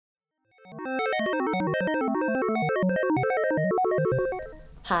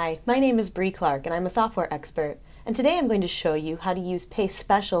Hi, my name is Brie Clark and I'm a software expert, and today I'm going to show you how to use Paste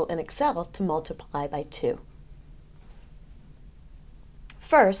Special in Excel to multiply by 2.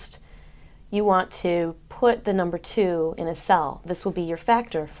 First, you want to put the number 2 in a cell. This will be your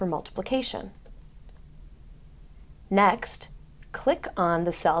factor for multiplication. Next, click on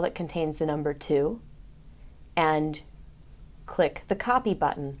the cell that contains the number 2 and click the copy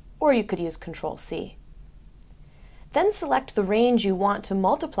button, or you could use Control-C. Then select the range you want to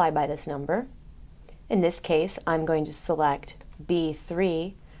multiply by this number. In this case, I'm going to select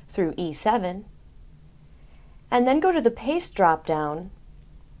B3 through E7, and then go to the Paste drop-down,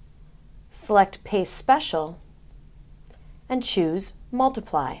 select Paste Special, and choose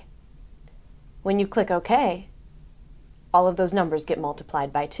Multiply. When you click OK, all of those numbers get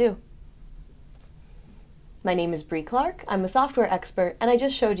multiplied by 2. My name is Brie Clark, I'm a software expert, and I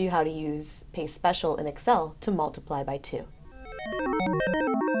just showed you how to use Paste Special in Excel to multiply by 2.